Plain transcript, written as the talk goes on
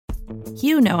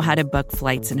You know how to book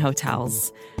flights and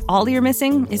hotels. All you're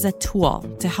missing is a tool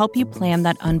to help you plan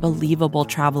that unbelievable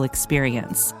travel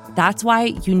experience. That's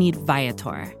why you need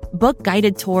Viator. Book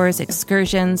guided tours,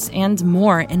 excursions, and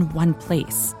more in one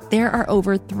place. There are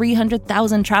over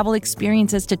 300,000 travel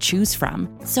experiences to choose from,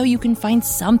 so you can find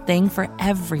something for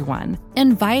everyone.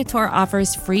 And Viator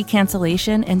offers free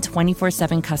cancellation and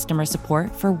 24/7 customer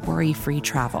support for worry-free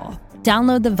travel.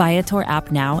 Download the Viator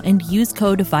app now and use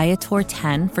code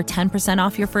Viator10 for 10%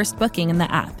 off your first booking in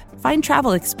the app. Find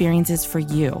travel experiences for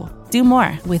you. Do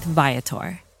more with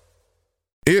Viator.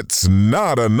 It's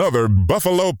not another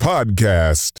Buffalo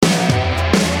podcast.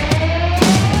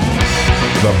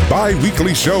 The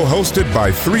bi-weekly show hosted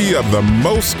by three of the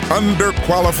most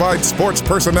underqualified sports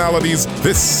personalities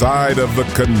this side of the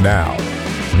canal.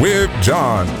 With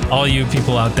John. All you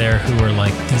people out there who are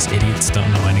like, these idiots don't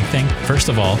know anything. First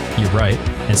of all, you're right.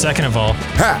 And second of all,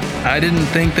 Pat. I didn't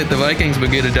think that the Vikings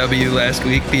would get a W last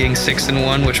week, being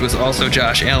 6-1, which was also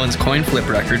Josh Allen's coin flip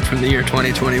record from the year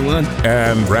 2021.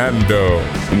 And Brando.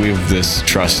 We have this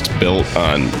trust built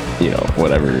on,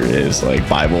 whatever it is, like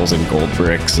Bibles and gold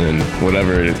bricks and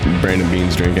whatever Brandon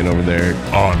Bean's drinking over there.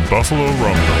 On Buffalo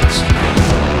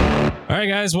Rumblings. All right,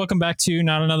 guys, welcome back to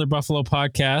Not Another Buffalo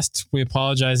podcast. We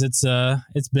apologize. It's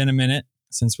been a minute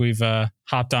since we've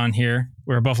hopped on here.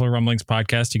 We're a Buffalo Rumblings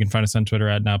podcast. You can find us on Twitter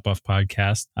at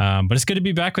NotBuffPodcast. But it's good to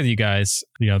be back with you guys.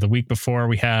 The week before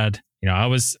we had, I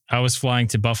was flying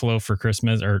to Buffalo for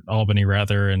Christmas, or Albany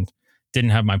rather, and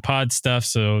didn't have my pod stuff,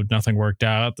 so nothing worked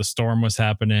out. The storm was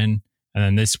happening, and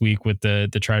then this week with the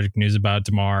tragic news about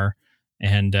Damar,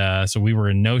 and so we were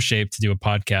in no shape to do a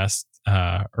podcast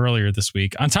earlier this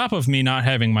week, on top of me not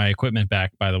having my equipment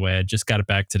back. By the way, I just got it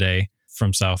back today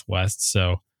from Southwest,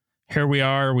 so here we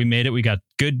are. We made it. We got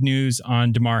good news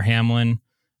on Damar Hamlin,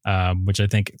 which I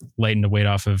think lightened the weight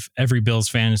off of every Bills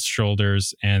fan's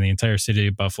shoulders and the entire city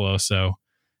of Buffalo. So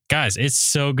guys, it's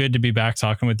so good to be back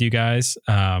talking with you guys.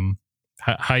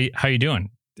 How you doing?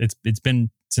 It's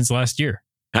been since last year.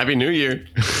 Happy New Year.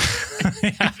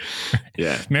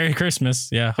 Yeah. Merry Christmas.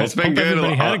 Yeah. It's been good.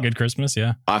 Everybody had a good Christmas.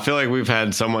 Yeah. I feel like we've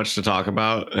had so much to talk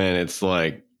about, and it's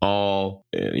like all,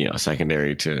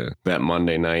 secondary to that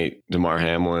Monday night Damar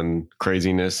Hamlin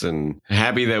craziness, and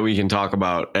happy that we can talk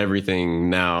about everything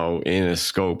now in a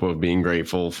scope of being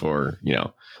grateful for,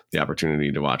 the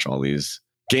opportunity to watch all these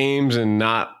games and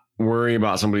not worry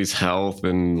about somebody's health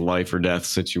and life or death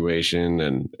situation.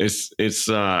 And it's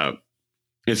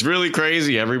really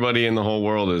crazy. Everybody in the whole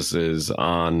world is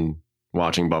on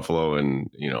watching Buffalo, and,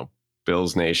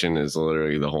 Bills Nation is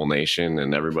literally the whole nation,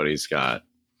 and everybody's got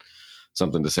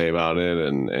something to say about it.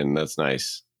 And that's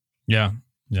nice. Yeah.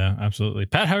 Yeah, absolutely.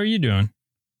 Pat, how are you doing?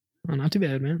 Oh, not too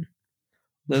bad, man.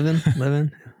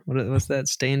 Living. What's that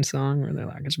Stain song where they're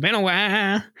like, it's been a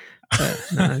while? But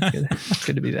no, it's good. It's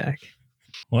good to be back.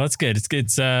 Well, that's good. It's good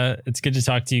to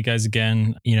talk to you guys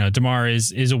again. Damar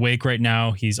is awake right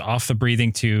now. He's off the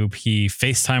breathing tube. He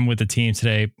FaceTimed with the team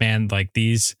today. Man, like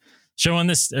showing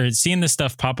this or seeing this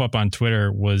stuff pop up on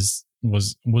Twitter was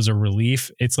a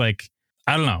relief. It's like,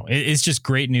 I don't know. It's just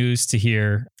great news to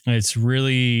hear. It's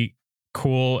really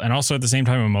cool, and also at the same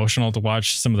time emotional to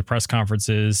watch some of the press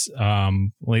conferences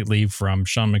lately from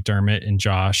Sean McDermott and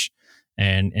Josh,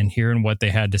 and hearing what they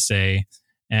had to say.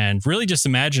 And really just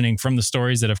imagining from the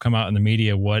stories that have come out in the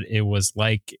media what it was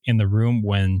like in the room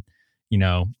when,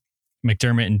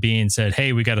 McDermott and Bean said,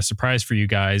 "Hey, we got a surprise for you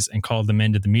guys," and called them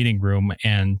into the meeting room.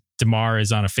 And Damar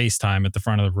is on a FaceTime at the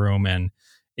front of the room and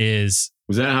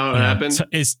was that how it happened?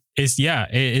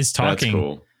 Is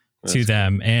talking to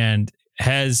them, and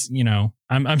has,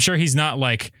 I'm sure he's not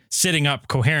like sitting up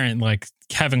coherent, like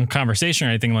having a conversation or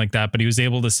anything like that, but he was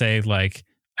able to say like,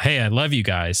 "Hey, I love you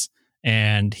guys."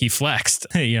 And he flexed,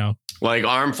 like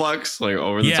arm flex, like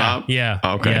over the top. Yeah.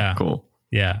 Okay. Yeah. Cool.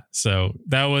 Yeah. So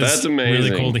that's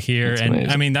really cool to hear. That's amazing.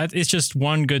 I mean, that it's just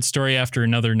one good story after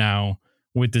another now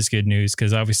with this good news.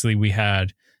 Cause obviously we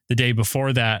had the day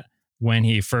before that when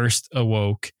he first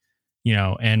awoke,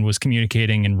 and was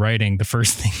communicating and writing, the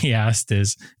first thing he asked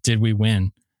is, did we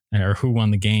win, or who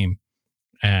won the game?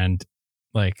 And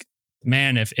like,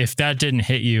 man, if that didn't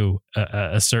hit you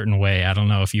a certain way, I don't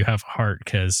know if you have heart,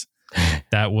 cause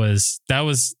that was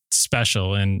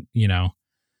special. And,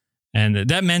 and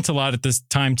that meant a lot at this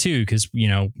time too, because,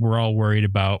 we're all worried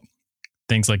about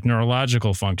things like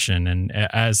neurological function. And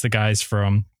as the guys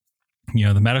from,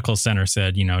 the medical center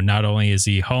said, not only is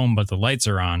he home, but the lights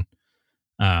are on.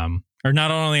 Or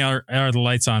not only are the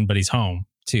lights on, but he's home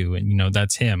too. And,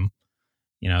 that's him,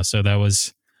 so that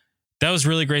was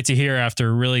really great to hear after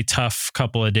a really tough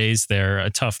couple of days there, a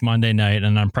tough Monday night,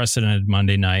 an unprecedented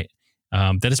Monday night.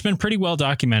 That has been pretty well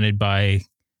documented by,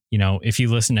 if you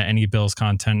listen to any Bills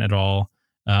content at all,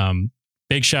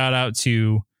 big shout out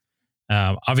to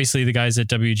obviously the guys at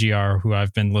WGR who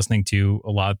I've been listening to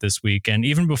a lot this week. And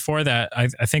even before that, I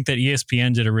think that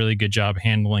ESPN did a really good job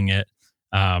handling it.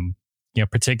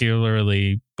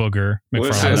 Particularly Booger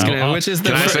McFarland. Which is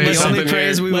the only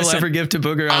praise we will ever give to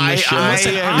Booger on this show.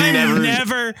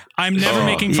 I'm never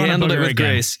making fun of Booger again.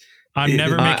 Grace. I'm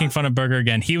never making fun of Booger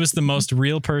again. He was the most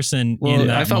real person in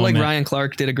that I felt moment. like Ryan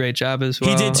Clark did a great job as well.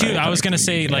 He did too. I was going to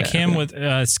say him with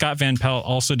Scott Van Pelt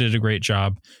also did a great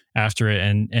job after it.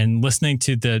 And listening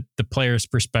to the player's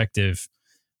perspective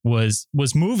was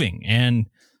moving. And,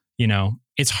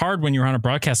 it's hard when you're on a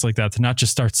broadcast like that to not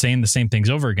just start saying the same things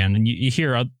over again. And you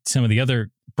hear some of the other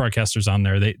broadcasters on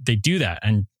there, they do that,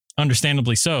 and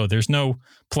understandably so. There's no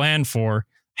plan for,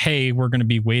 hey, we're going to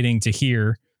be waiting to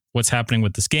hear what's happening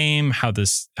with this game, how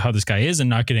this guy is, and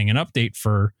not getting an update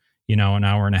for, an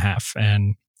hour and a half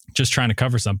and just trying to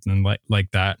cover something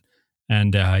like that.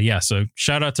 And so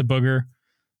shout out to Booger.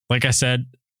 Like I said,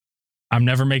 I'm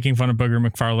never making fun of Booger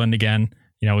McFarland again.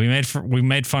 We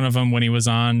made fun of him when he was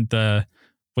on the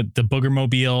Booger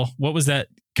Mobile. What was that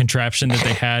contraption that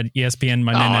they had? ESPN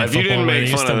Monday Night Football. If you didn't make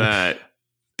fun of that,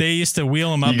 they used to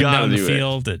wheel him up and down the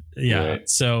field. Right.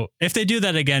 So if they do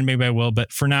that again, maybe I will.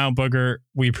 But for now, Booger,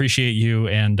 we appreciate you,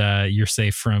 and you're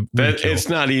safe from that. It's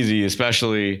not easy,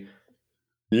 especially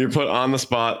you're put on the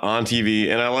spot on TV.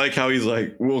 And I like how he's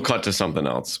like, "We'll cut to something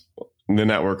else. The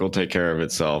network will take care of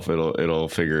itself. It'll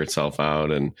figure itself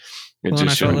out." And it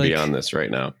just shouldn't be on this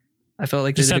right now. I felt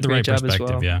like they did a great job as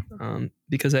well. Yeah.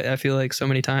 Because I feel like so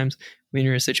many times when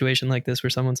you're in a situation like this where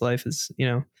someone's life is,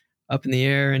 up in the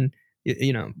air, and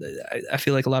I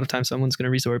feel like a lot of times someone's going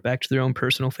to resort back to their own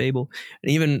personal fable.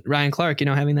 And even Ryan Clark,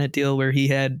 having that deal where he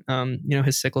had,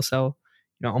 his sickle cell,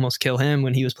 almost kill him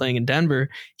when he was playing in Denver,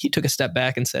 he took a step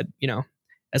back and said,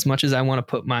 as much as I want to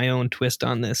put my own twist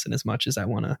on this, and as much as I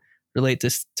want to relate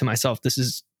this to myself, this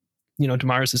is,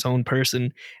 Damar's his own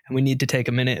person, and we need to take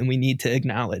a minute and we need to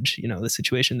acknowledge, the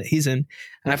situation that he's in.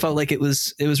 And I felt like it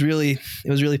was really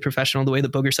professional the way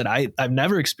that Booger said, I've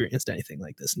never experienced anything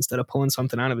like this, instead of pulling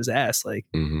something out of his ass. Like,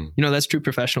 that's true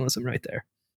professionalism right there.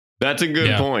 That's a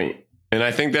good point. And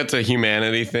I think that's a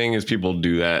humanity thing, is people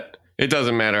do that. It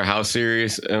doesn't matter how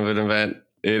serious of an event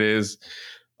it is.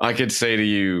 I could say to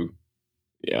you,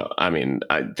 I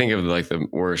think of like the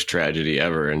worst tragedy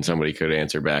ever, and somebody could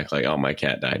answer back like, "Oh, my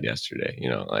cat died yesterday."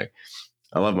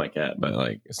 I love my cat, but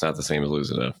like, it's not the same as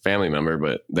losing a family member.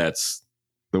 But that's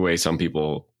the way some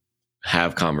people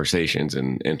have conversations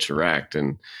and interact.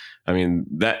 And I mean,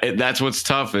 that's what's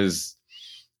tough is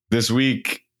this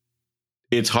week.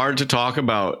 It's hard to talk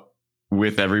about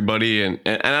with everybody, and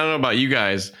I don't know about you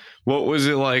guys. What was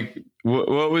it like?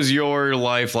 What was your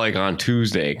life like on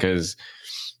Tuesday? Because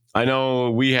I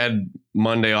know we had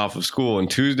Monday off of school, and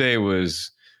Tuesday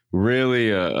was really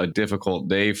a difficult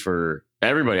day for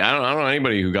everybody. I don't know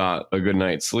anybody who got a good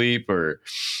night's sleep or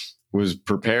was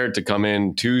prepared to come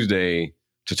in Tuesday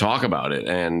to talk about it.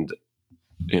 And,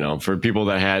 for people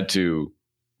that had to,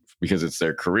 because it's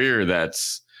their career,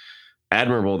 that's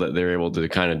admirable that they're able to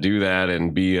kind of do that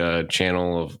and be a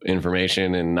channel of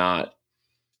information, and not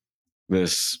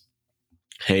this,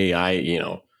 hey,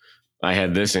 I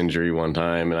had this injury one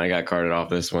time and I got carted off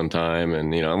this one time.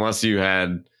 And, unless you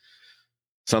had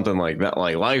something like that,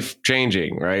 like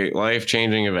life-changing, right?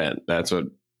 Life-changing event. That's what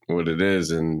it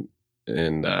is. And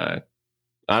I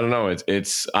don't know.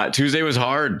 It's Tuesday was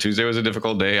hard. Tuesday was a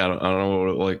difficult day. I don't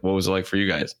know what was it like for you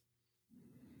guys?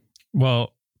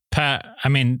 Well, Pat, I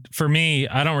mean, for me,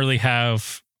 I don't really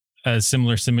have a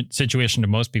similar situation to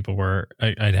most people where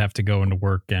I'd have to go into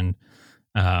work and,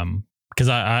 because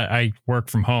I work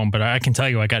from home, but I can tell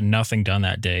you I got nothing done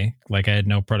that day. Like, I had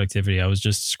no productivity. I was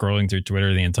just scrolling through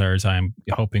Twitter the entire time,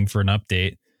 hoping for an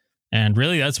update. And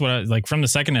really, that's what from the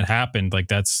second it happened,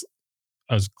 I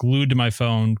was glued to my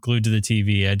phone, glued to the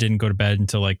TV. I didn't go to bed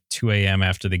until like 2 a.m.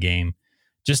 after the game,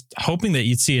 just hoping that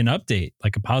you'd see an update,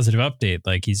 like a positive update,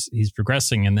 like he's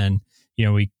progressing. And then,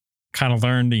 we kind of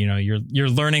learned, you're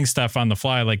learning stuff on the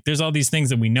fly. Like, there's all these things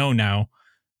that we know now,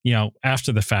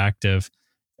 after the fact of,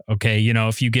 okay,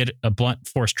 if you get a blunt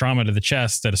force trauma to the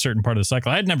chest at a certain part of the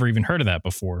cycle, I had never even heard of that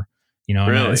before, and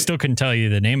I still couldn't tell you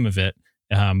the name of it.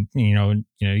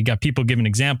 You got people giving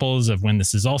examples of when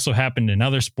this has also happened in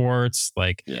other sports,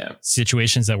 like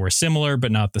situations that were similar,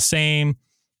 but not the same.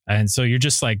 And so you're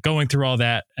just like going through all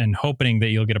that and hoping that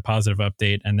you'll get a positive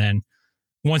update. And then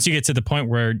once you get to the point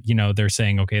where, they're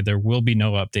saying, okay, there will be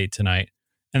no update tonight.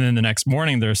 And then the next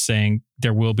morning they're saying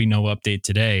there will be no update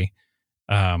today.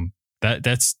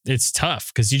 It's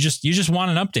tough because you just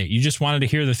want an update. You just wanted to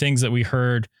hear the things that we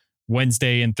heard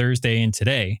Wednesday and Thursday and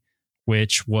today,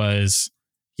 which was,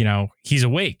 he's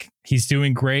awake. He's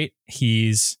doing great.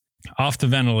 He's off the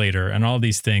ventilator and all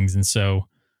these things. And so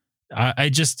I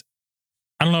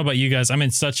don't know about you guys. I'm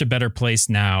in such a better place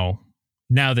now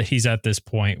that he's at this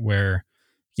point where,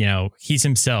 he's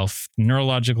himself,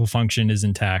 neurological function is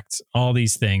intact, all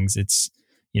these things. It's,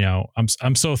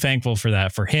 I'm so thankful for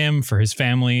that, for him, for his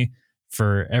family,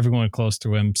 for everyone close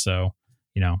to him. So,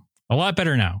 a lot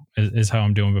better now is how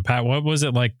I'm doing. But Pat, what was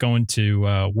it like going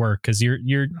to work? Because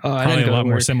you're probably a lot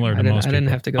more similar to most people. I didn't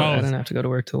have to go. I didn't have to go to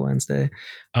work till Wednesday.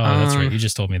 Oh, that's right. You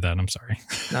just told me that. I'm sorry.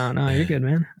 No, you're good,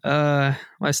 man. Well,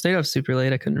 I stayed up super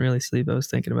late. I couldn't really sleep. I was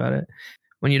thinking about it.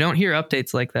 When you don't hear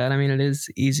updates like that, I mean, it is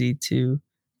easy to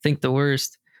think the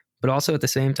worst, but also at the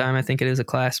same time, I think it is a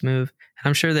class move. And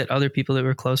I'm sure that other people that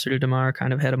were closer to Damar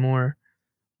kind of had a more,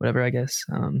 whatever, I guess,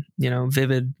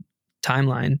 vivid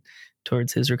timeline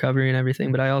towards his recovery and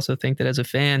everything. But I also think that as a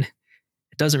fan,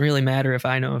 it doesn't really matter if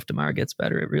I know if Damar gets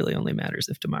better. It really only matters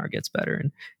if Damar gets better.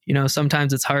 And,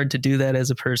 sometimes it's hard to do that as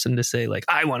a person to say, like,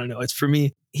 I want to know. It's for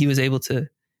me. He was able to,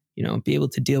 be able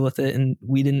to deal with it. And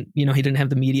we didn't, he didn't have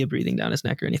the media breathing down his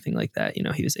neck or anything like that.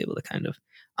 He was able to kind of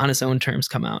on his own terms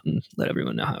come out and let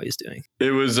everyone know how he's doing. It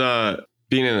was,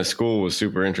 being in a school was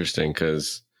super interesting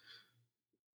because,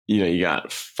 you got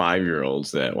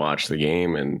 5-year-olds that watch the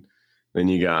game, and then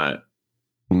you got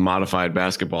modified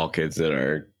basketball kids that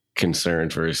are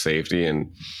concerned for his safety,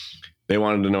 and they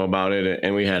wanted to know about it.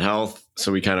 And we had health.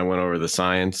 So we kind of went over the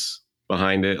science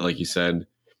behind it. Like you said,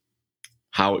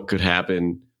 how it could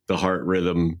happen, the heart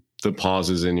rhythm, the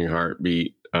pauses in your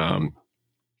heartbeat.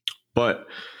 But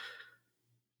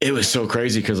it was so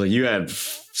crazy because like you had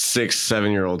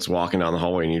 6-7-year-olds walking down the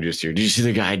hallway and you just hear, did you see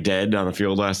the guy dead on the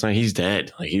field last night? He's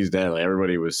dead. Like he's dead. Like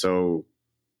everybody was so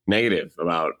negative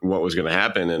about what was going to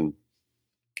happen. And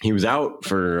he was out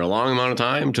for a long amount of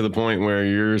time to the point where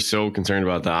you're so concerned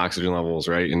about the oxygen levels,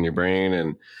 right, in your brain.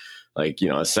 And like, a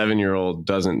 7-year-old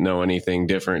doesn't know anything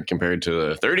different compared to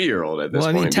a 30-year-old at this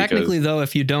point. Well, I mean, technically, though,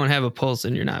 if you don't have a pulse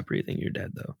and you're not breathing, you're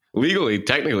dead, though. Legally,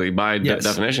 technically, by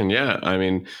definition, yeah. I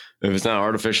mean, if it's not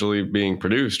artificially being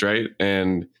produced, right?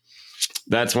 And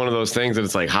that's one of those things that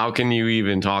it's like, how can you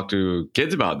even talk to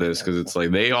kids about this? Because it's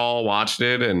like they all watched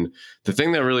it. And the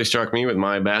thing that really struck me with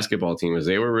my basketball team is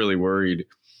they were really worried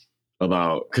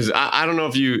about, because I don't know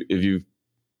if you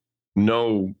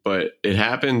know, but it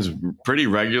happens pretty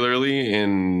regularly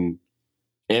in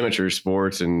amateur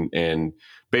sports and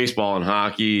baseball and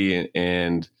hockey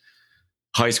and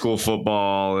high school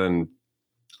football. And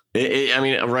I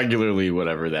mean, regularly,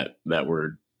 whatever that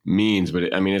word means, but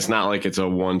it's not like it's a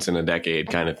once in a decade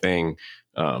kind of thing.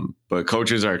 But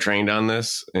coaches are trained on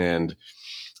this, and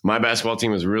my basketball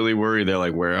team was really worried. They're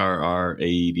like, where are our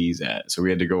AEDs at? So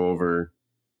we had to go over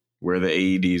where the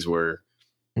AEDs were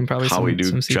and probably how we do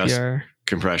some chest CPR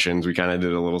compressions. We kind of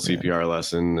did a little CPR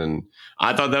lesson, and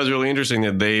I thought that was really interesting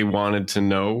that they wanted to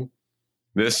know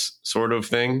this sort of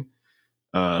thing.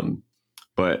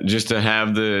 But just to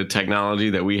have the technology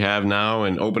that we have now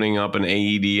and opening up an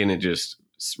AED and it just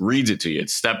reads it to you,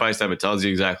 it's step by step. It tells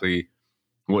you exactly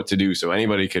what to do. So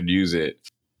anybody could use it.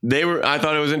 I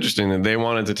thought it was interesting that they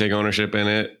wanted to take ownership in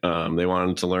it. They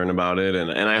wanted to learn about it.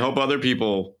 And I hope other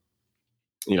people,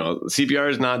 CPR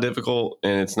is not difficult,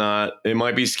 and it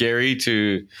might be scary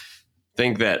to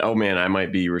think that, oh man, I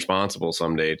might be responsible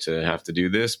someday to have to do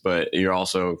this, but you're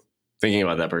also thinking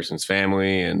about that person's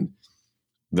family and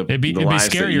it'd be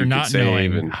scarier not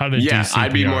knowing how to do CPR.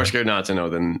 I'd be more scared not to know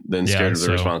than scared of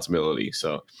the responsibility.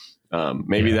 So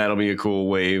maybe that'll be a cool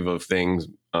wave of things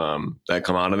that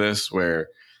come out of this, where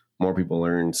more people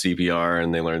learn CPR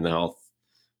and they learn the health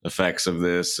effects of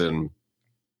this, and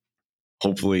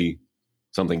hopefully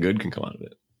something good can come out of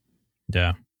it.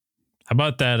 Yeah. How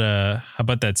about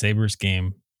that Sabres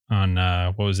game on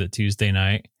what was it, Tuesday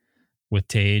night, with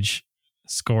Tage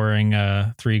scoring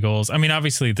 3 goals? I mean,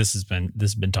 obviously this has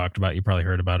been talked about. You probably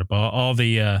heard about it, but all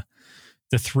the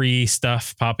 3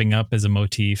 stuff popping up as a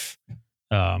motif.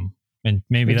 And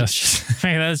maybe that's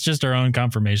just our own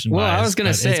confirmation. Well, bias, I was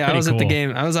gonna say I was cool. at the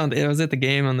game. I was at the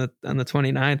game on the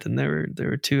 29th, and there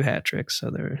were 2 hat tricks, so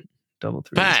there were double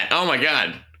 3s. Pat, oh my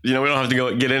God. We don't have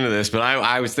to get into this, but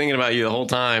I was thinking about you the whole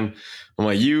time. I'm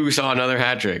like, you saw another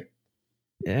hat trick.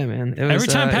 Yeah, man. Every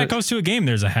time Pat goes to a game,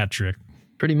 there's a hat trick.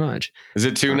 Pretty much. Is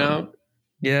it 2 now?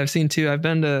 Yeah, I've seen 2. I've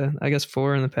been to, I guess,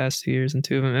 4 in the past 2 years, and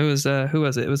 2 of them. It was, who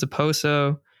was it? It was a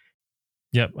Poso.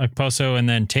 Yep, a Poso, and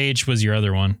then Tage was your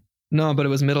other one. No, but it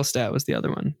was Middlestat was the other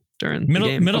one during the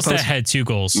game. Middlestat had 2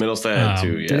 goals. Middlestat had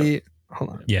 2, yeah. Did he?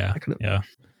 Hold on. Yeah, yeah.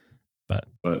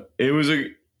 But it was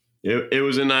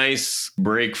a nice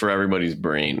break for everybody's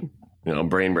brain.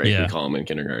 Brain break, we call them in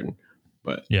kindergarten.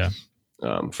 But yeah,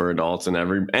 for adults and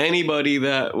anybody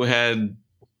that had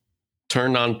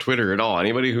turned on Twitter at all,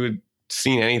 anybody who had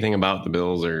seen anything about the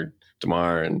Bills or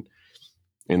DeMar and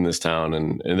in this town,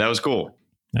 and that was cool.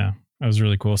 Yeah, that was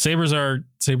really cool. Sabres are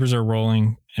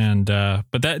rolling, and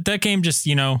but that game just,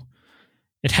 you know,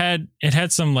 it had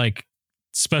some like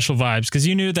special vibes, because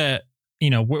you knew that, you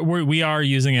know, we are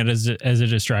using it as a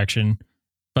distraction,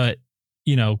 but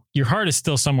you know, your heart is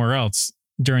still somewhere else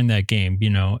during that game. You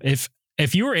know, if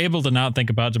you were able to not think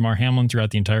about Damar Hamlin throughout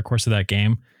the entire course of that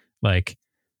game, like,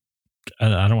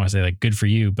 I don't want to say like good for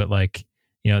you, but like,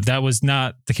 you know, that was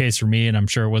not the case for me, and I'm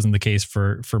sure it wasn't the case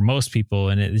for most people.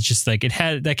 And it's just like,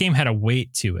 that game had a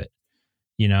weight to it,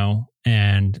 you know,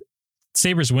 and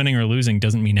Sabres winning or losing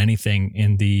doesn't mean anything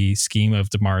in the scheme of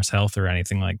DeMar's health or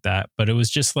anything like that. But it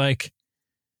was just like,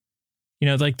 you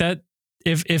know, like that,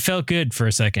 it felt good for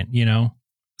a second, you know.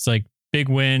 It's like, big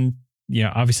win, you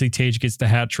know, obviously Tage gets the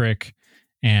hat trick,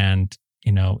 and,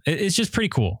 you know, it's just pretty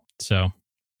cool. So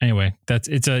anyway,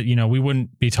 you know, we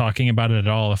wouldn't be talking about it at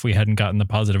all if we hadn't gotten the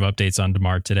positive updates on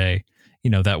DeMar today.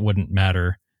 You know, that wouldn't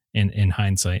matter in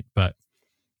hindsight. But,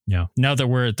 you know, now that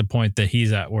we're at the point that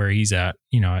he's at where he's at,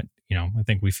 you know, I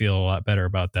think we feel a lot better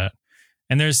about that.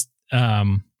 And there's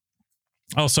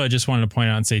also, I just wanted to point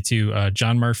out and say too,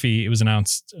 John Murphy, it was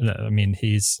announced, I mean,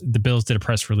 the Bills did a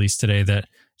press release today that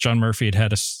John Murphy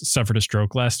had suffered a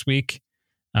stroke last week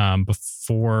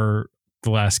before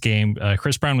the last game.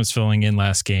 Chris Brown was filling in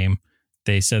last game.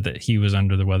 They said that he was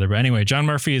under the weather. But anyway, John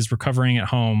Murphy is recovering at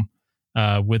home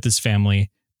with his family,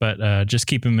 but just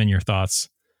keep him in your thoughts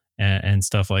and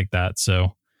stuff like that.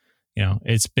 So, you know,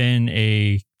 it's been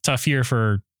a tough year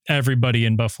for everybody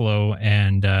in Buffalo,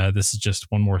 and this is just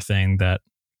one more thing that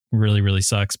really, really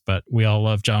sucks. But we all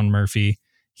love John Murphy.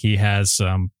 He has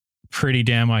some pretty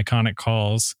damn iconic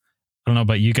calls. I don't know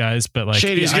about you guys, but like,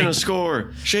 Shady's gonna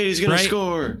score. Shady's gonna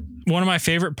score. One of my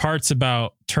favorite parts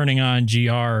about turning on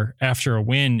GR after a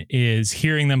win is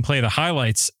hearing them play the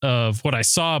highlights of what I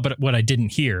saw, but what I didn't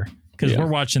hear, because we're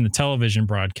watching the television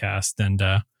broadcast, and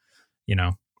you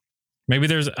know, maybe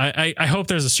I hope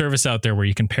there's a service out there where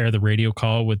you can pair the radio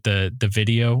call with the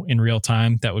video in real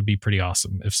time. That would be pretty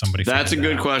awesome if somebody. That's a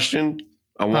good question.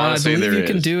 I want to say there you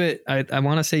can do it. I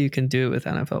want to say you can do it with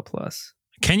NFL Plus.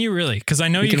 Can you really? Because I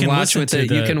know you can watch with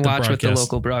it. You can watch with the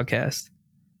local broadcast.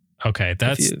 Okay,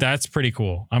 that's pretty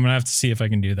cool. I'm gonna have to see if I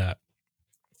can do that,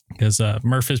 because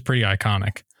Murph is pretty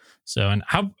iconic. So, and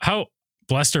how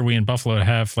blessed are we in Buffalo to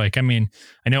have, like, I mean,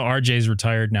 I know RJ's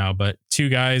retired now, but two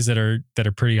guys that are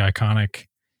pretty iconic,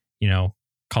 you know,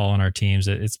 calling our teams.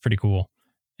 It's pretty cool.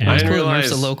 And I didn't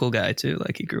realize Murph's a local guy too.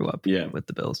 Like, he grew up with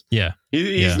the Bills. Yeah,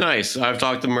 he's nice. I've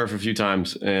talked to Murph a few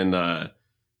times, and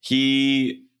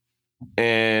he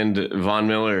and Van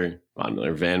Miller.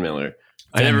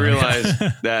 I never realized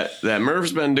that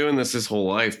Murph's been doing this his whole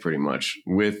life, pretty much,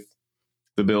 with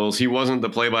the Bills. He wasn't the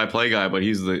play-by-play guy, but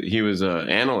he was an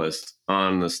analyst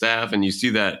on the staff. And you see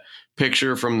that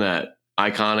picture from that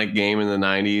iconic game in the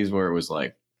 90s where it was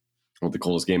like the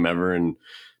coldest game ever, and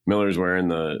Miller's wearing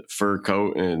the fur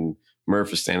coat and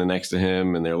Murph is standing next to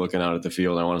him, and they're looking out at the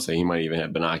field. I want to say he might even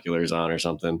have binoculars on or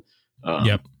something.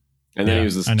 Yep. And then he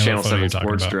was this Channel 7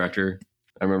 sports director.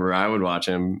 I remember I would watch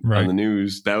him on the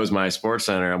news. That was my Sports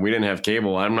Center. We didn't have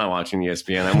cable. I'm not watching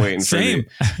ESPN. I'm waiting for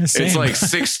it's like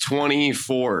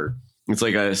 6:24. It's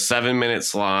like a 7-minute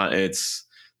slot. It's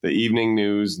the evening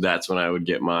news. That's when I would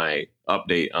get my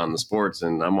update on the sports.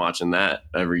 And I'm watching that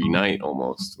every night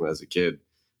almost as a kid,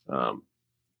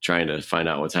 trying to find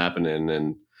out what's happening.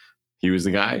 And he was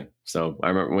the guy. So I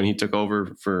remember when he took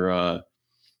over for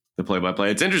the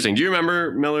play-by-play. It's interesting. Do you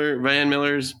remember Van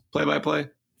Miller's play-by-play?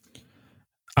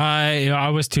 I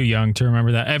was too young to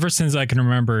remember that. Ever since I can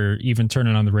remember even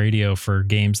turning on the radio for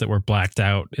games that were blacked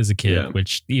out as a kid,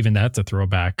 which even that's a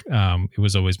throwback. It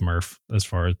was always Murph as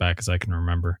far as back as I can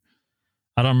remember.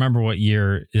 I don't remember what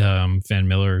year Van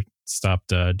Miller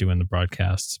stopped doing the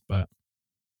broadcasts, but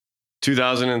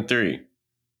 2003.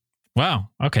 Wow.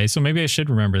 Okay, so maybe I should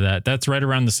remember that. That's right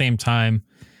around the same time.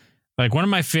 Like one of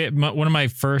my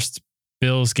first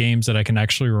Bills games that I can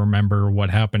actually remember what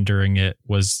happened during it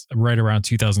was right around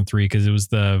 2003, because it was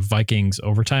the Vikings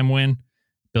overtime win,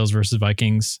 Bills versus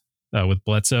Vikings with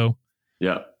Bledsoe.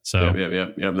 Yeah. So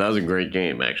That was a great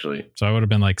game, actually. So I would have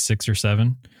been like 6 or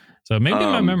 7. So maybe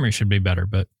my memory should be better.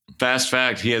 But fast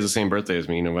fact, he has the same birthday as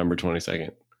me, November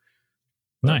 22nd.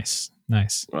 Nice.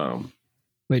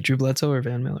 Wait, Drew Bledsoe or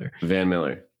Van Miller? Van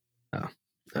Miller.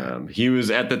 Oh. He was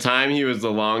at the time. He was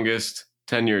the longest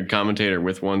tenured commentator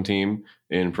with one team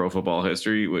in pro football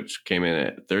history, which came in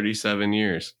at 37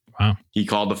 years. Wow. He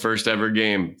called the first ever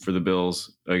game for the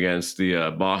Bills against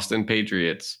the Boston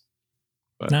Patriots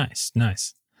But nice.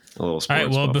 A little sports. All right.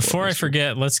 Well, before I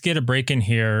forget, let's get a break in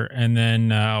here, and then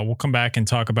we'll come back and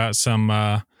talk about some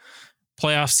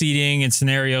playoff seeding and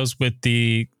scenarios with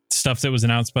the stuff that was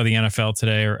announced by the NFL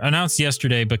today, or announced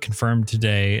yesterday, but confirmed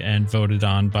today and voted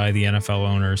on by the NFL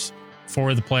owners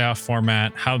for the playoff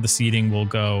format, how the seeding will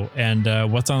go, and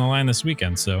what's on the line this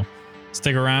weekend. So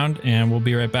stick around and we'll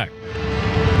be right back.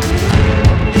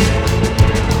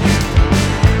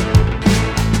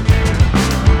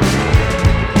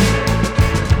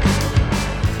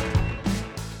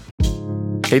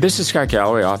 Hey, this is Scott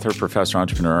Galloway, author, professor,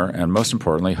 entrepreneur, and most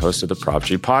importantly, host of the Prop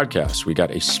G podcast. We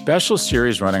got a special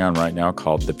series running on right now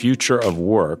called The Future of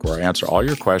Work, where I answer all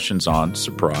your questions on,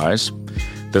 surprise,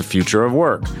 the future of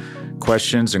work.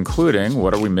 Questions including,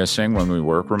 what are we missing when we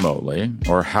work remotely?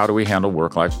 Or how do we handle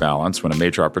work-life balance when a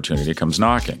major opportunity comes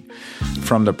knocking?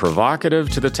 From the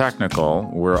provocative to the technical,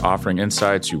 we're offering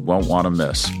insights you won't want to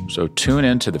miss. So tune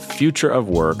in to The Future of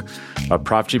Work, a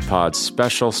Prop G Pod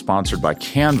special sponsored by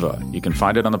Canva. You can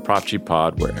find it on the Prop G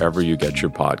Pod wherever you get your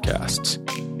podcasts.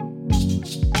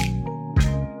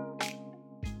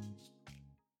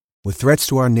 With threats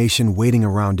to our nation waiting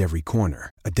around every corner,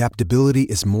 adaptability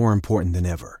is more important than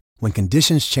ever. When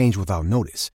conditions change without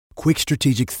notice, quick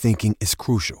strategic thinking is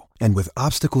crucial. And with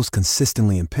obstacles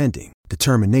consistently impending,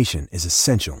 determination is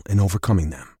essential in overcoming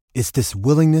them. It's this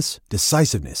willingness,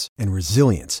 decisiveness, and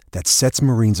resilience that sets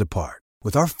Marines apart.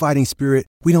 With our fighting spirit,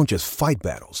 we don't just fight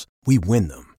battles, we win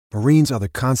them. Marines are the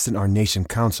constant our nation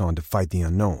counts on to fight the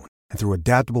unknown. And through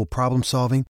adaptable problem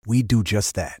solving, we do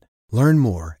just that. Learn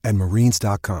more at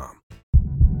Marines.com.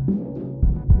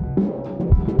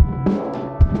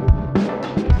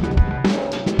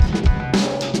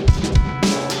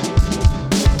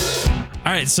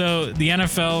 All right, so the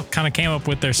NFL kind of came up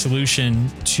with their solution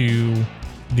to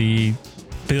the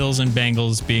Bills and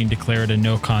Bengals being declared a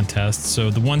no contest. So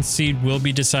the 1 seed will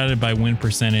be decided by win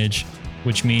percentage,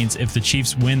 which means if the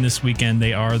Chiefs win this weekend,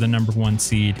 they are the number 1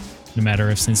 seed, no matter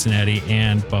if Cincinnati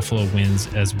and Buffalo wins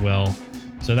as well.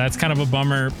 So that's kind of a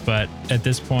bummer, but at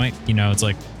this point, it's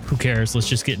like, who cares? Let's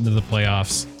just get into the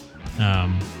playoffs.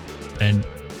 And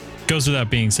goes without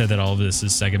being said that all of this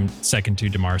is second to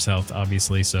Damar's health,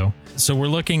 obviously. So we're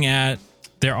looking at,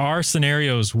 there are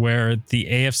scenarios where the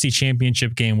AFC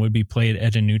Championship game would be played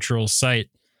at a neutral site.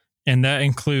 And that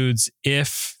includes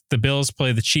if the Bills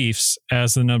play the Chiefs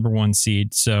as the number 1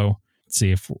 seed. So let's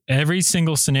see, if every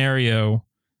single scenario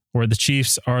where the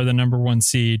Chiefs are the number 1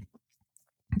 seed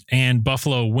and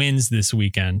Buffalo wins this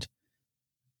weekend,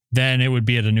 then it would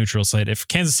be at a neutral site. If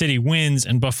Kansas City wins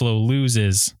and Buffalo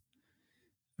loses,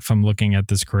 if I'm looking at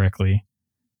this correctly,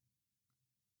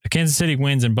 if Kansas City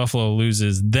wins and Buffalo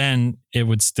loses, then it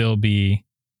would still be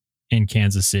in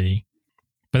Kansas City.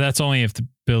 But that's only if the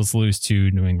Bills lose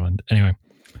to New England. Anyway,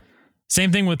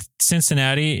 same thing with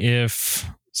Cincinnati.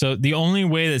 So the only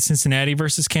way that Cincinnati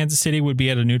versus Kansas City would be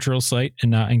at a neutral site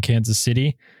and not in Kansas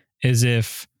City is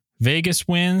if Vegas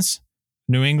wins,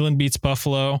 New England beats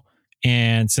Buffalo,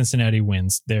 and Cincinnati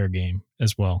wins their game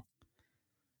as well.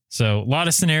 So a lot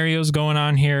of scenarios going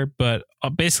on here, but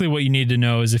basically what you need to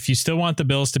know is if you still want the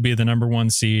Bills to be the number 1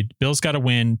 seed, Bills got to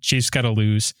win, Chiefs got to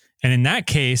lose. And in that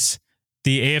case,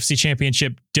 the AFC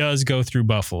Championship does go through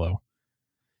Buffalo.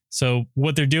 So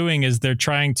what they're doing is they're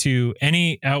trying to,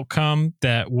 any outcome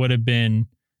that would have been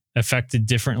affected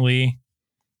differently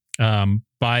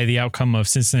by the outcome of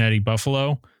Cincinnati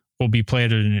Buffalo will be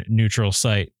played at a neutral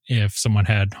site if someone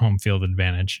had home field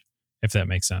advantage, if that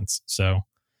makes sense. So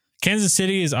Kansas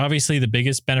City is obviously the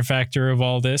biggest benefactor of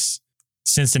all this.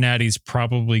 Cincinnati's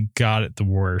probably got it the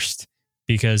worst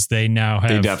because they now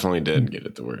have... They definitely did get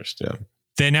it the worst, yeah.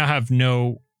 They now have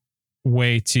no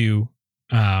way to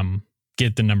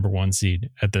get the number 1 seed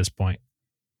at this point.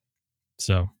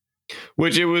 So...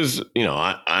 Which it was,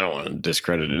 I don't want to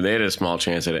discredit it. They had a small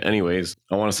chance at it anyways.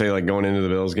 I want to say, like, going into the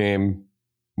Bills game,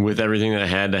 with everything that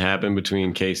had to happen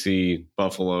between KC,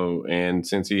 Buffalo, and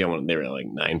Cincy, they were at like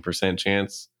 9%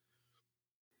 chance.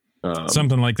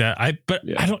 Something like that. I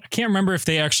can't remember if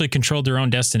they actually controlled their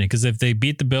own destiny, because if they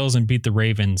beat the Bills and beat the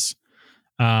Ravens,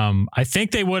 I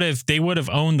think they would have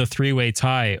owned the 3-way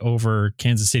tie over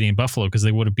Kansas City and Buffalo, because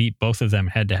they would have beat both of them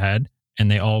head to head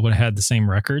and they all would have had the same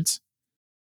records.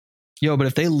 But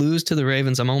if they lose to the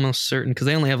Ravens, I'm almost certain, because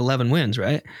they only have 11 wins,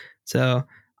 right? So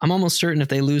I'm almost certain if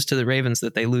they lose to the Ravens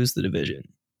that they lose the division.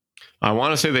 I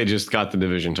want to say they just got the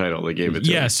division title. They gave it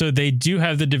to them. So they do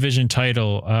have the division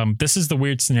title. This is the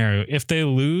weird scenario. If they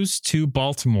lose to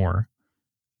Baltimore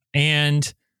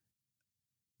and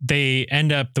they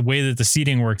end up, the way that the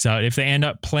seeding works out, if they end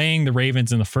up playing the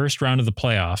Ravens in the first round of the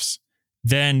playoffs,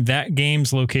 then that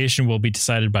game's location will be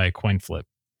decided by a coin flip.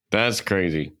 That's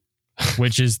crazy.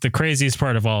 which is the craziest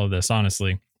part of all of this,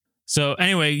 honestly. So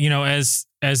anyway,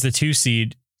 as the 2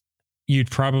 seed,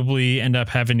 you'd probably end up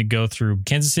having to go through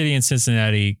Kansas City and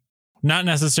Cincinnati, not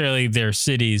necessarily their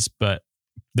cities, but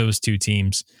those 2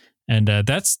 teams. And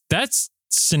that's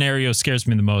scenario scares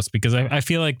me the most, because I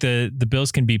feel like the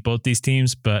Bills can beat both these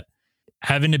teams, but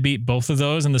having to beat both of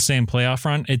those in the same playoff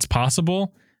run, it's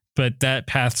possible, but that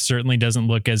path certainly doesn't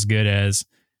look as good as,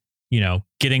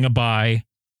 getting a bye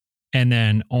and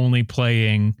then only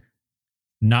playing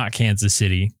not Kansas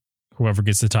City, whoever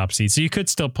gets the top seed. So you could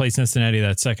still play Cincinnati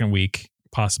that second week,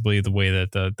 possibly the way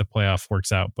that the playoff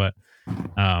works out, but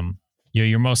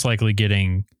you're most likely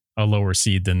getting a lower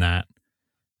seed than that.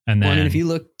 And then, if you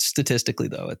look statistically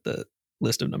though at the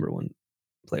list of number 1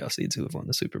 playoff seeds who have won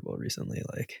the Super Bowl recently,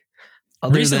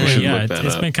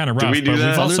 it's been kind of rough. Did we do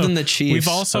that? Other than the Chiefs, we've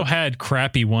also had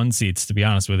crappy 1 seeds, to be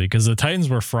honest with you, because the Titans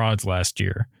were frauds last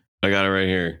year. I got it right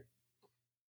here.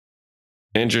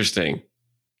 Interesting.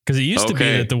 Because it used to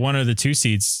be that the 1 or the 2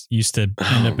 seeds used to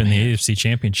end up in the AFC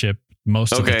Championship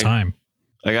most of the time.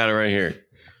 I got it right here.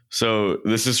 So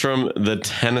this is from the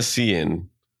Tennessean,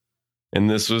 and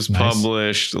this was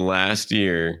published last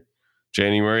year,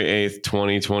 January 8th,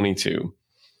 2022.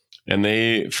 And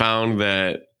they found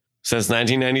that since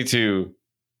 1992,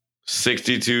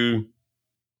 62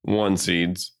 1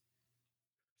 seeds,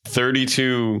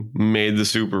 32 made the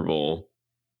Super Bowl,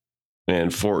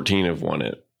 and 14 have won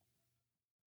it.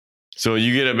 So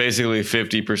you get a basically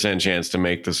 50% chance to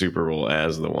make the Super Bowl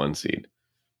as the 1 seed.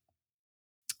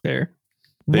 Fair.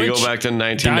 They go back to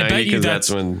 1990 because that's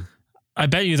when... I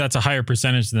bet you that's a higher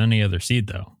percentage than any other seed,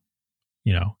 though.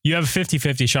 You have a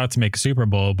 50-50 shot to make a Super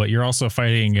Bowl, but you're also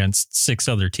fighting against 6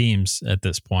 other teams at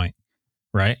this point,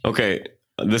 right? Okay,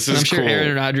 this is cool. I'm sure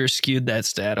Aaron Rodgers skewed that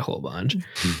stat a whole bunch.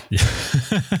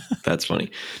 That's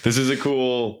funny. This is a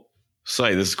cool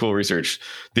site. This is cool research.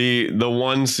 The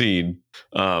 1 seed,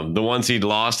 the 1 seed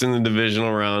lost in the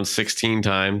divisional round 16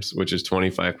 times, which is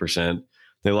 25%.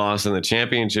 They lost in the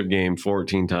championship game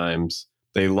 14 times.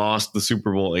 They lost the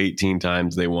Super Bowl 18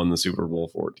 times. They won the Super Bowl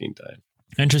 14 times.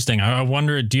 Interesting. I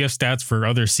wonder, do you have stats for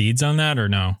other seeds on that or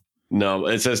no? No,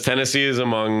 it says Tennessee is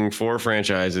among 4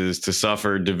 franchises to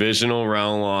suffer divisional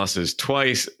round losses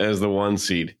twice as the 1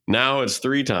 seed. Now it's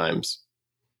 3 times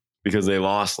because they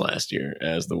lost last year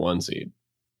as the 1 seed.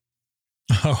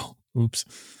 Oh, oops.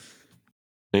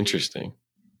 Interesting.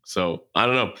 So I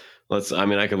don't know.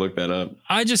 I could look that up.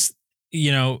 I just,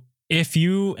 if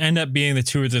you end up being the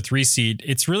 2 or the 3 seed,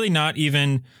 it's really not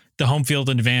even the home field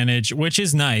advantage, which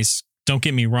is nice. Don't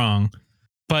get me wrong,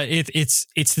 but it's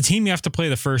the team you have to play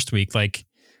the first week. Like,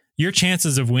 your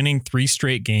chances of winning 3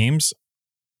 straight games,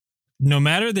 no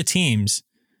matter the teams,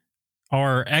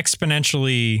 are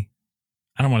exponentially.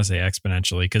 I don't want to say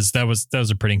exponentially, because that was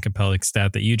a pretty compelling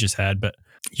stat that you just had, but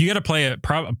you got to play a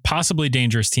possibly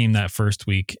dangerous team that first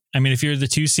week. I mean, if you're the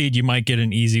 2 seed, you might get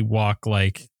an easy walk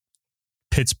like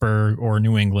Pittsburgh or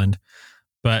New England,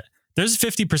 but there's a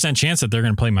 50% chance that they're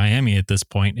going to play Miami at this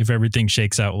point if everything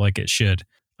shakes out like it should.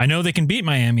 I know they can beat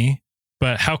Miami,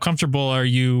 but how comfortable are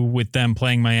you with them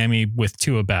playing Miami with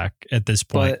Tua back at this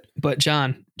point? But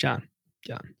John,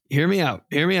 hear me out.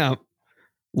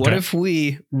 What if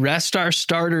we rest our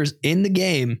starters in the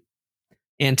game,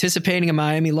 anticipating a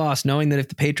Miami loss, knowing that if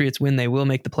the Patriots win, they will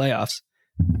make the playoffs?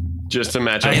 Just to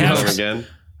match up with them again?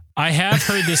 I have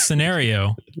heard this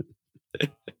scenario.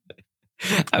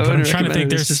 I'm trying to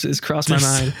think. It's crossed my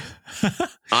mind.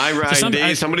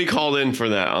 Somebody called in for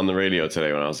that on the radio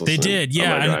today when I was listening. They did,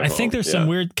 yeah. And I think there's some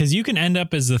weird, because you can end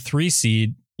up as the 3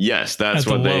 seed. Yes, that's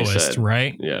what they said,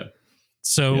 right? Yeah.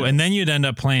 So, and then you'd end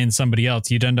up playing somebody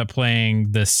else. You'd end up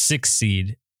playing the 6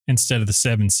 seed instead of the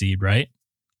 7 seed, right?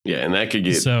 Yeah, and that could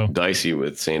get dicey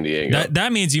with San Diego.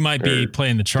 That means you might be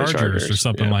playing the Chargers or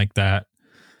something like that.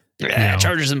 Yeah,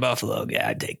 Chargers in Buffalo. Yeah,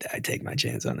 I'd take that. I'd take my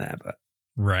chance on that. But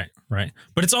Right.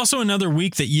 But it's also another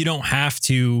week that you don't have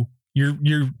to.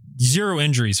 You're 0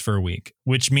 injuries for a week,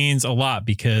 which means a lot,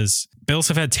 because Bills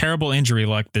have had terrible injury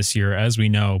luck this year, as we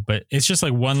know. But it's just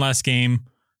like one less game,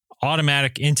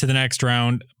 automatic into the next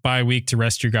round, bye week to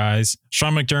rest your guys.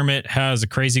 Sean McDermott has a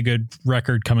crazy good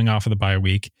record coming off of the bye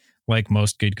week, like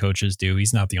most good coaches do.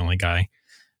 He's not the only guy.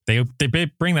 They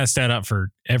bring that stat up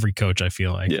for every coach, I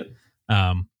feel like. Yeah.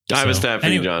 I have a stat for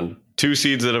you, John. 2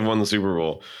 seeds that have won the Super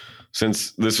Bowl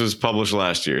since this was published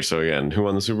last year. So again, who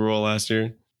won the Super Bowl last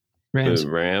year? Rams. The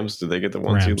Rams. Did they get the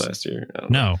 1 seed last year? I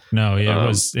don't know. No.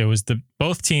 It was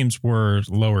both teams were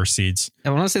lower seeds. I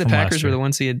want to say the Packers were the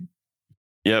 1 seed.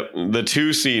 Yep. The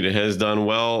 2 seed has done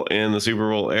well in the Super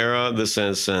Bowl era. This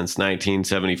is since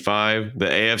 1975. The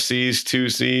AFC's 2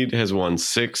 seed has won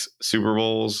 6 Super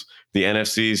Bowls. The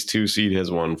NFC's 2 seed has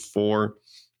won 4.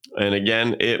 And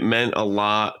again, it meant a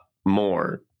lot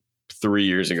more 3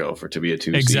 years ago to be a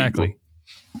 2 seed. Exactly.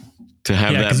 To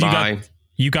have that bye.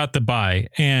 You got the bye,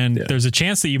 and there's a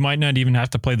chance that you might not even have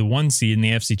to play the 1 seed in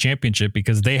the AFC Championship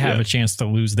because they have a chance to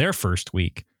lose their first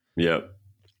week. Yep.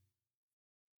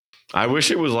 I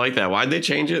wish it was like that. Why'd they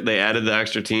change it? They added the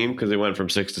extra team because they went from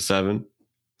 6 to 7.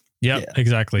 Yep,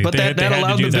 exactly. But that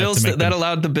allowed the Bills that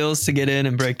allowed the Bills to get in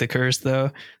and break the curse, though.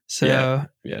 So yeah,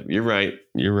 you're right.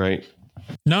 You're right.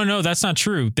 No, that's not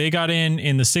true. They got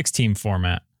in the 6-team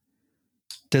format.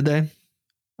 Did they?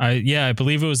 I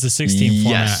believe it was the 6-team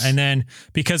format. And then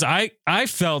because I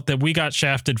felt that we got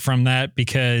shafted from that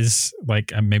because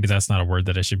like maybe that's not a word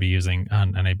that I should be using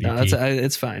on an ABP. No,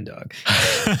 it's fine, dog.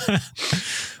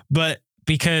 But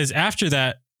because after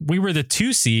that, we were the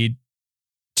 2 seed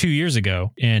 2 years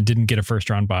ago and didn't get a first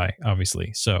round bye,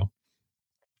 obviously. So,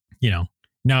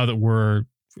 now that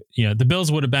the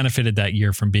Bills would have benefited that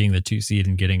year from being the 2 seed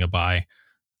and getting a bye.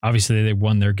 Obviously, they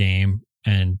won their game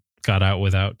and got out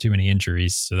without too many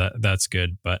injuries. So that's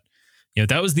good. But,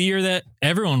 that was the year that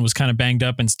everyone was kind of banged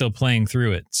up and still playing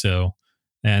through it. So,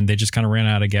 and they just kind of ran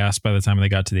out of gas by the time they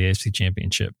got to the AFC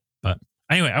Championship. But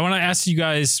anyway, I want to ask you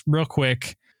guys real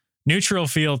quick, neutral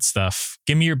field stuff.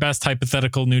 Give me your best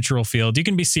hypothetical neutral field. You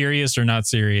can be serious or not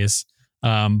serious.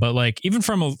 But like, even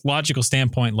from a logical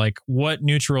standpoint, like what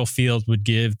neutral field would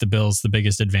give the Bills the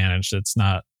biggest advantage that's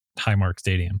not Highmark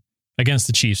Stadium against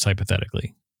the Chiefs,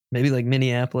 hypothetically? Maybe like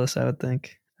Minneapolis, I would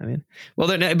think. I mean,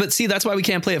 but see, that's why we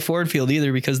can't play at Ford Field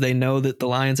either, because they know that the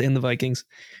Lions and the Vikings,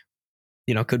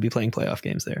 could be playing playoff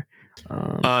games there.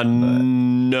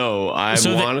 No, I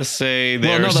want to say the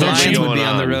Lions would be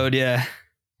on the road. Yeah.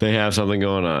 They have something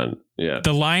going on. Yeah.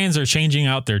 The Lions are changing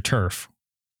out their turf.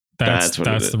 That's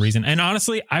the reason. And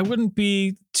honestly, I wouldn't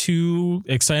be too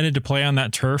excited to play on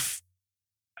that turf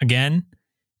again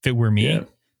if it were me. Yeah.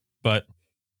 But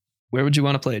where would you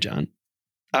want to play, John?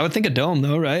 I would think a dome,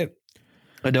 though, right?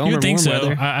 A dome. You would think so.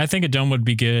 Weather. I think a dome would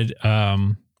be good.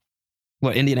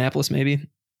 Indianapolis, maybe?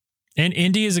 And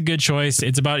Indy is a good choice.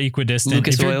 It's about equidistant.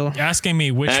 Lucas Oil. Asking me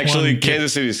which Actually,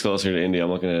 Kansas City's closer to Indy. I'm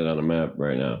looking at it on a map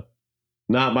right now.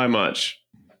 Not by much.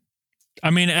 I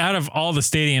mean, out of all the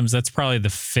stadiums, that's probably the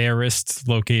fairest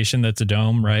location that's a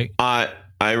dome, right? I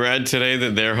read today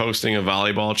that they're hosting a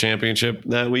volleyball championship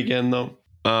that weekend, though.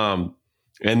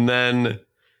 And then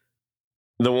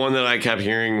the one that I kept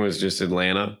hearing was just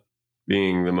Atlanta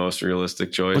being the most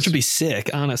realistic choice. Which would be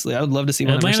sick, honestly. I would love to see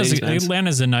one of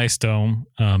Atlanta's a nice dome.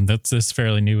 That's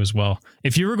fairly new as well.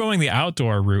 If you were going the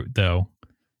outdoor route, though,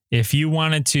 if you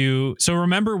wanted to... So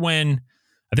remember when...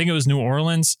 I think it was New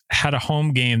Orleans had a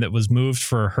home game that was moved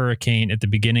for a hurricane at the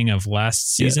beginning of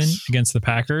last season against the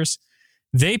Packers.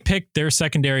 They picked their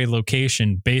secondary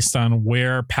location based on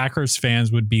where Packers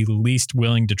fans would be least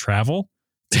willing to travel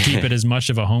to keep it as much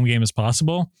of a home game as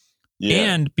possible.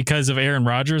 Yeah. And because of Aaron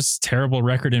Rodgers' terrible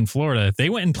record in Florida, they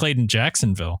went and played in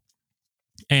Jacksonville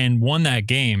and won that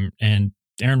game. And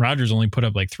Aaron Rodgers only put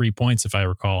up like 3 points, if I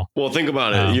recall. Well, think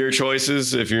about it. Your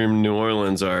choices, if you're in New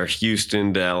Orleans, are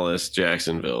Houston, Dallas,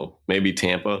 Jacksonville, maybe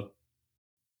Tampa.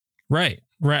 Right.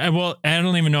 Well, I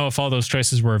don't even know if all those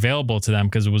choices were available to them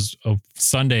because it was a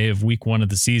Sunday of week 1 of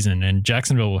the season and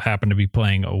Jacksonville will happen to be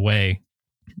playing away.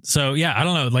 So, yeah, I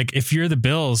don't know. Like, if you're the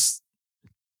Bills,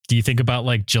 do you think about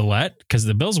like Gillette? Because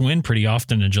the Bills win pretty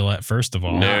often in Gillette, first of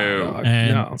all. No.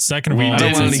 And second of all,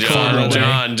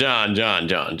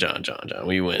 John.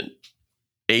 We went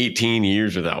 18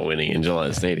 years without winning in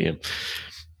Gillette Stadium.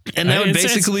 And that would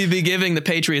basically be giving the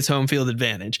Patriots home field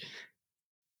advantage.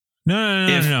 No.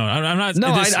 I'm not.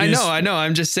 No, I know.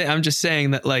 I'm just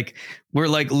saying that like we're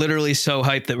like literally so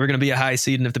hyped that we're going to be a high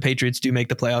seed, and if the Patriots do make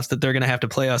the playoffs, that they're going to have to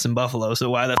play us in Buffalo. So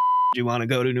why the do you want to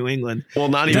go to New England? Well,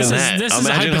 not even that. This is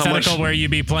a hypothetical where you'd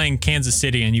be playing Kansas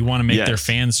City and you want to make their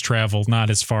fans travel not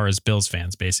as far as Bills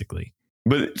fans, basically.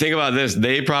 But think about this: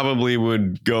 they probably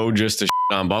would go just to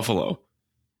on Buffalo.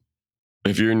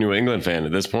 If you're a New England fan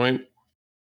at this point.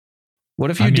 What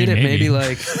if you did it maybe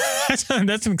like...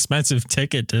 that's an expensive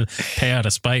ticket to pay out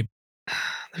of spite.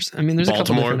 There's a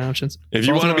couple different options. If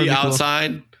you want to be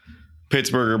outside, cool.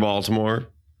 Pittsburgh or Baltimore,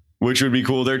 which would be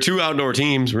cool. They're 2 outdoor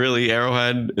teams, really.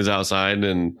 Arrowhead is outside.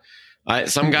 And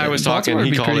some guy was talking,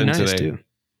 he called in today. Too.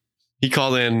 He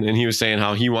called in and he was saying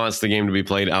how he wants the game to be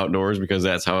played outdoors because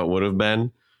that's how it would have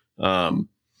been.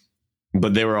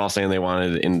 But they were all saying they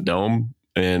wanted it in the dome.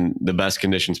 In the best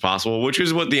conditions possible, which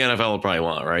is what the NFL will probably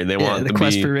want, right? They want the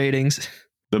quest for ratings,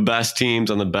 the best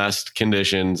teams on the best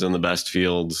conditions and the best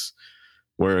fields.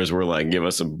 Whereas we're like, give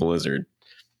us a blizzard,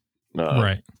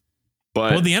 right?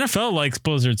 But the NFL likes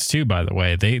blizzards too. By the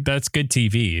way, that's good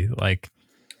TV. Like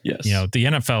Yes. You know, the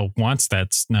NFL wants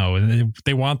that snow.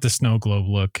 They want the snow globe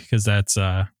look because that's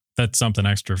something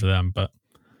extra for them. But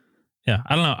yeah,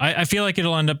 I don't know. I feel like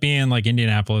it'll end up being like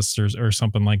Indianapolis or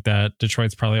something like that.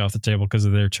 Detroit's probably off the table because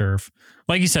of their turf.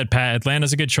 Like you said, Pat,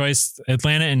 Atlanta's a good choice.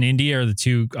 Atlanta and Indy are the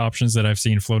two options that I've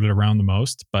seen floated around the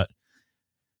most. But,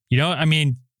 you know, I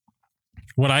mean,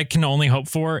 what I can only hope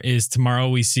for is tomorrow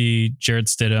we see Jarrett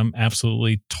Stidham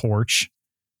absolutely torch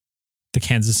the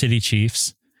Kansas City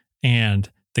Chiefs, and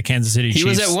the Kansas City Chiefs. He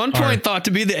was at one point thought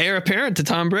to be the heir apparent to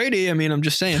Tom Brady. I mean, I'm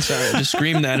just saying, sorry, I just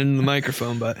screamed that into the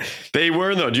microphone, but they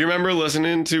were though. Do you remember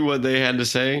listening to what they had to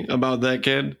say about that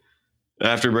kid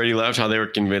after Brady left? How they were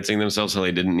convincing themselves how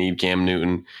they didn't need Cam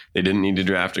Newton, they didn't need to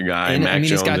draft a guy. And I mean,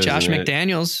 he's got Josh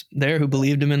McDaniels there who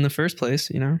believed him in the first place,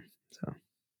 you know. So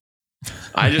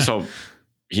I just hope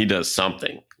he does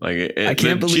something. Like I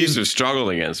can't believe Chiefs have struggled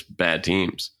against bad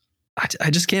teams.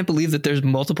 I just can't believe that there's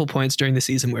multiple points during the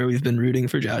season where we've been rooting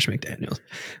for Josh McDaniels.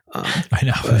 I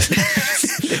know.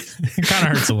 It kind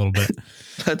of hurts a little bit.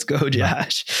 Let's go,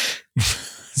 Josh.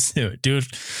 Do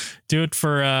it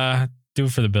for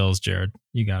the Bills, Jared.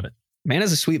 You got it. Man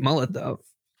has a sweet mullet though.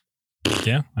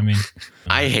 Yeah, I mean,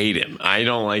 I hate him. I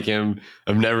don't like him.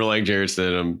 I've never liked Jarrett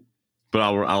Stidham, but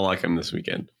I'll like him this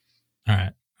weekend. All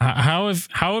right.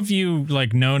 How have you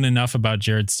like known enough about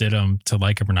Jarrett Stidham to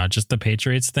like him or not? Just the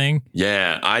Patriots thing?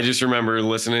 Yeah, I just remember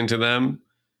listening to them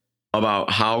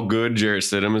about how good Jarrett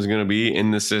Stidham is going to be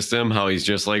in the system, how he's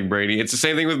just like Brady. It's the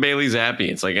same thing with Bailey Zappi.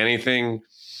 It's like anything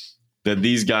that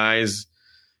these guys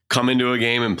come into a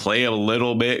game and play a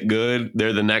little bit good,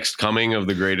 they're the next coming of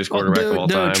the greatest quarterback of all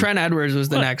time. Trent Edwards was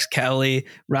the next Kelly.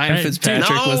 Ryan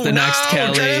Fitzpatrick was the next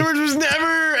Kelly. Trent Edwards was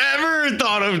never ever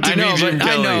thought of to be Jim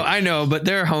Kelly. Kelly. I know, but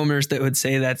there are homers that would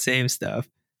say that same stuff.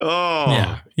 Oh,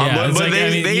 yeah. But like,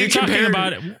 they you're talking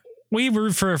about it. We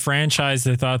root for a franchise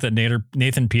that thought that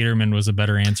Nathan Peterman was a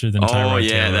better answer than Tyrod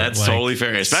Taylor. That's like, totally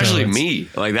fair. Especially me.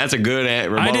 Like that's a good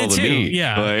rebuttal to me.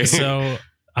 Yeah. Like, so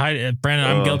Brandon,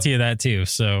 I'm guilty of that too.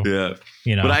 So yeah,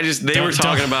 you know, but they were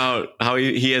talking about how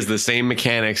he has the same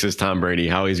mechanics as Tom Brady,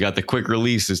 how he's got the quick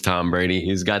release as Tom Brady.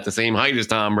 He's got the same height as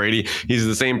Tom Brady. He's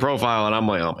the same profile. And I'm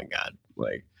like, oh my God.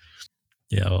 Like,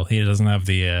 yeah, well, he doesn't have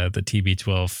the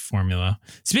TB12 formula.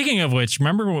 Speaking of which,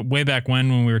 remember way back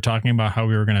when we were talking about how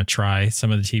we were going to try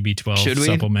some of the TB12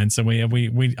 supplements, and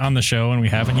we on the show and we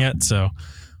haven't yet. So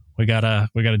we gotta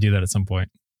do that at some point.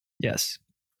 Yes.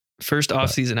 First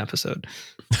off-season episode.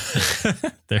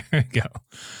 There we go.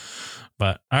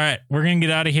 But all right, we're going to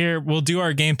get out of here. We'll do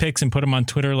our game picks and put them on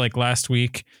Twitter like last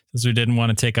week, since we didn't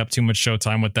want to take up too much show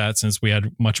time with that, since we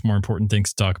had much more important things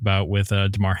to talk about with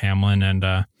Damar Hamlin.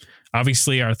 And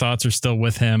obviously our thoughts are still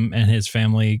with him and his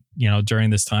family, you know, during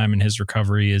this time, and his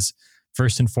recovery is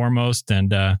first and foremost.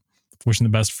 And wishing the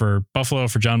best for Buffalo,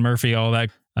 for John Murphy, all that.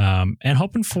 And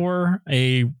hoping for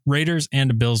a Raiders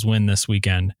and a Bills win this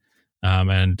weekend.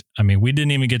 And I mean, we didn't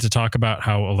even get to talk about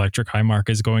how electric Highmark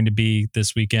is going to be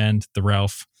this weekend, the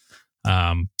Ralph.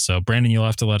 So Brandon, you'll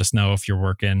have to let us know if you're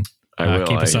working.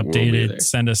 Keep us updated.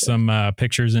 Send us some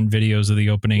pictures and videos of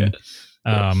the opening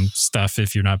stuff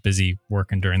if you're not busy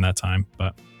working during that time.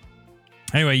 But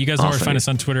anyway, you guys know where to find us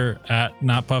on Twitter at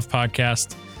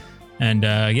NotPuffPodcast. And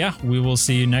we will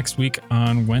see you next week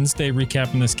on Wednesday,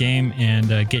 recapping this game and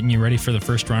getting you ready for the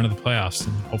first round of the playoffs,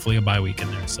 and hopefully a bye week in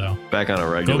there. So back on a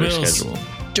regular schedule.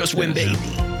 Just win, baby.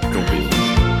 Go Bills.